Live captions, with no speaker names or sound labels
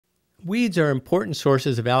Weeds are important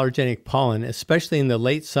sources of allergenic pollen, especially in the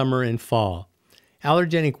late summer and fall.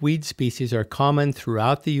 Allergenic weed species are common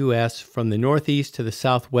throughout the U.S. from the northeast to the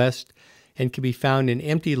southwest and can be found in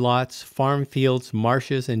empty lots, farm fields,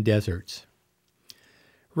 marshes, and deserts.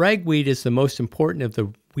 Ragweed is the most important of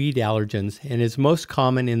the weed allergens and is most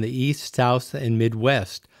common in the east, south, and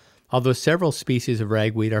midwest, although several species of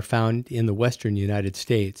ragweed are found in the western United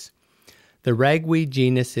States. The ragweed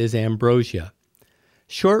genus is ambrosia.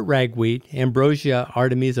 Short ragweed, Ambrosia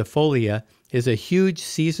artemisifolia, is a huge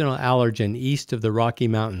seasonal allergen east of the Rocky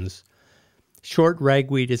Mountains. Short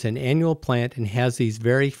ragweed is an annual plant and has these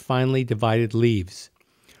very finely divided leaves.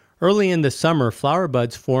 Early in the summer, flower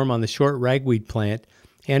buds form on the short ragweed plant,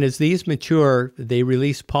 and as these mature, they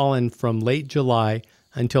release pollen from late July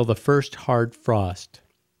until the first hard frost.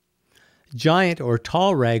 Giant or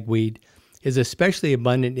tall ragweed is especially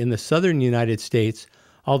abundant in the southern United States,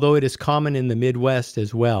 although it is common in the Midwest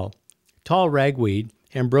as well. Tall ragweed,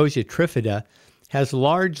 Ambrosia trifida, has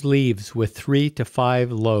large leaves with 3 to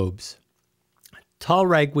 5 lobes. Tall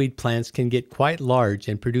ragweed plants can get quite large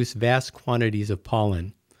and produce vast quantities of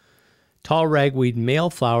pollen. Tall ragweed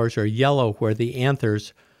male flowers are yellow where the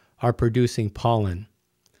anthers are producing pollen.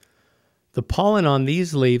 The pollen on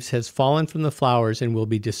these leaves has fallen from the flowers and will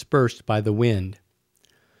be dispersed by the wind.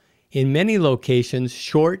 In many locations,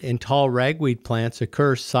 short and tall ragweed plants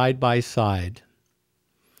occur side by side.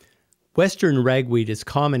 Western ragweed is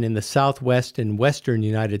common in the southwest and western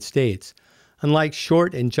United States. Unlike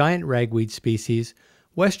short and giant ragweed species,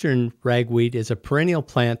 western ragweed is a perennial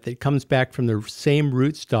plant that comes back from the same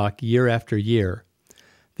rootstock year after year.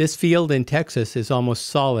 This field in Texas is almost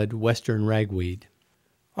solid western ragweed.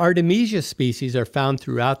 Artemisia species are found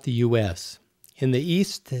throughout the U.S. In the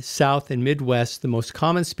east, south, and midwest, the most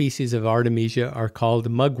common species of Artemisia are called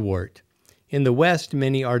mugwort. In the west,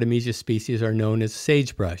 many Artemisia species are known as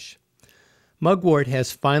sagebrush. Mugwort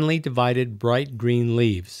has finely divided bright green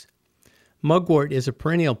leaves. Mugwort is a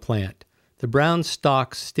perennial plant. The brown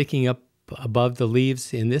stalks sticking up above the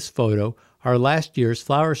leaves in this photo are last year's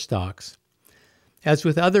flower stalks. As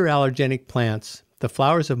with other allergenic plants, the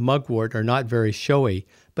flowers of mugwort are not very showy,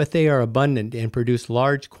 but they are abundant and produce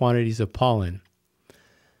large quantities of pollen.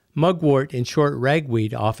 Mugwort and short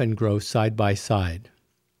ragweed often grow side by side.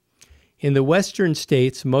 In the western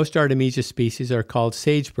states, most Artemisia species are called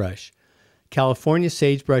sagebrush. California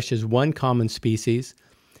sagebrush is one common species,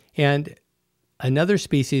 and another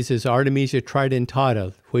species is Artemisia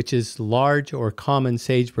tridentata, which is large or common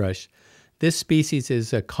sagebrush. This species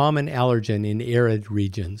is a common allergen in arid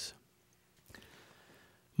regions.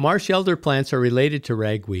 Marsh elder plants are related to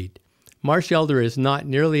ragweed. Marsh elder is not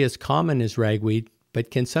nearly as common as ragweed, but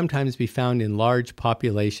can sometimes be found in large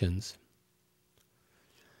populations.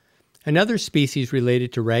 Another species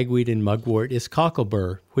related to ragweed and mugwort is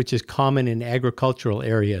cklebur, which is common in agricultural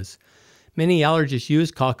areas. Many allergists use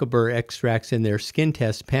cklebur extracts in their skin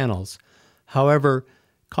test panels. However,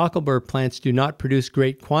 cklebur plants do not produce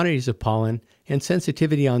great quantities of pollen, and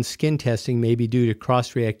sensitivity on skin testing may be due to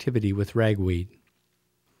cross-reactivity with ragweed.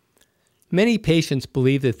 Many patients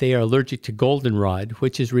believe that they are allergic to goldenrod,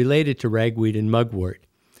 which is related to ragweed and mugwort.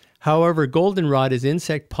 However, goldenrod is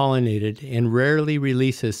insect pollinated and rarely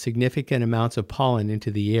releases significant amounts of pollen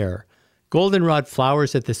into the air. Goldenrod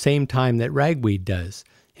flowers at the same time that ragweed does,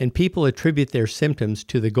 and people attribute their symptoms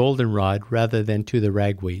to the goldenrod rather than to the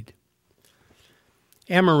ragweed.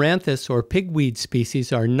 Amaranthus or pigweed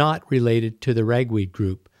species are not related to the ragweed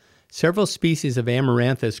group. Several species of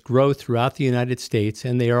amaranthus grow throughout the United States,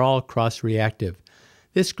 and they are all cross-reactive.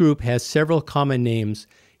 This group has several common names,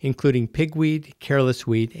 including pigweed,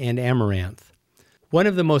 carelessweed, and amaranth. One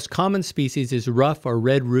of the most common species is rough or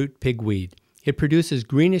red root pigweed. It produces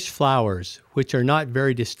greenish flowers, which are not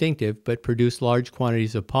very distinctive but produce large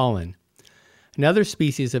quantities of pollen. Another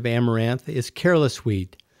species of amaranth is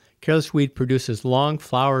carelessweed. Carelessweed produces long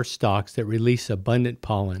flower stalks that release abundant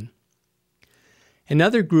pollen.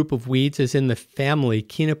 Another group of weeds is in the family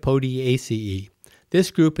Chenopodiaceae. This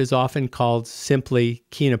group is often called simply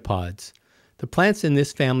chenopods. The plants in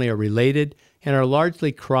this family are related and are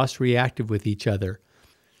largely cross-reactive with each other.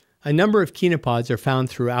 A number of chenopods are found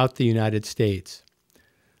throughout the United States.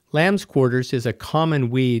 Lamb's quarters is a common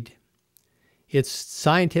weed. Its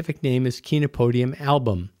scientific name is Chenopodium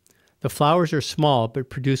album. The flowers are small but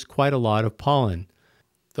produce quite a lot of pollen.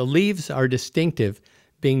 The leaves are distinctive,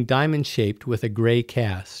 being diamond-shaped with a gray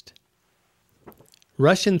cast.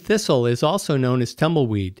 Russian thistle is also known as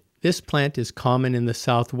tumbleweed. This plant is common in the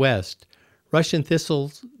southwest. Russian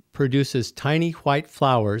thistle produces tiny white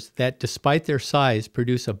flowers that, despite their size,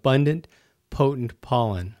 produce abundant, potent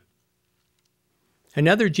pollen.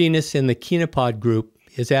 Another genus in the chenopod group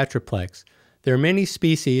is triplex. There are many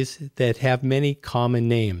species that have many common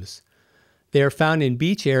names. They are found in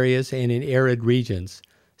beach areas and in arid regions.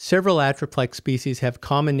 Several triplex species have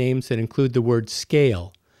common names that include the word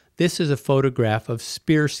scale. This is a photograph of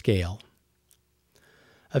spear scale.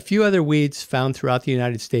 A few other weeds found throughout the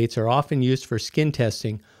United States are often used for skin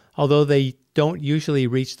testing, although they don't usually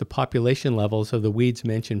reach the population levels of the weeds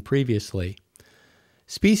mentioned previously.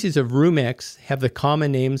 Species of rumex have the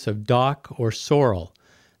common names of dock or sorrel.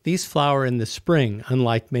 These flower in the spring,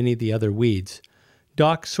 unlike many of the other weeds.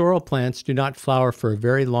 Dock sorrel plants do not flower for a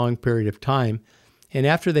very long period of time, and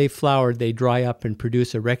after they've flowered, they dry up and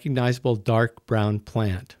produce a recognizable dark brown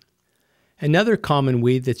plant. Another common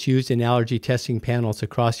weed that's used in allergy testing panels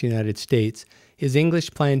across the United States is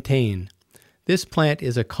English plantain. This plant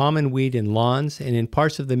is a common weed in lawns and in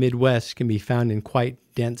parts of the Midwest can be found in quite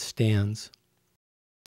dense stands.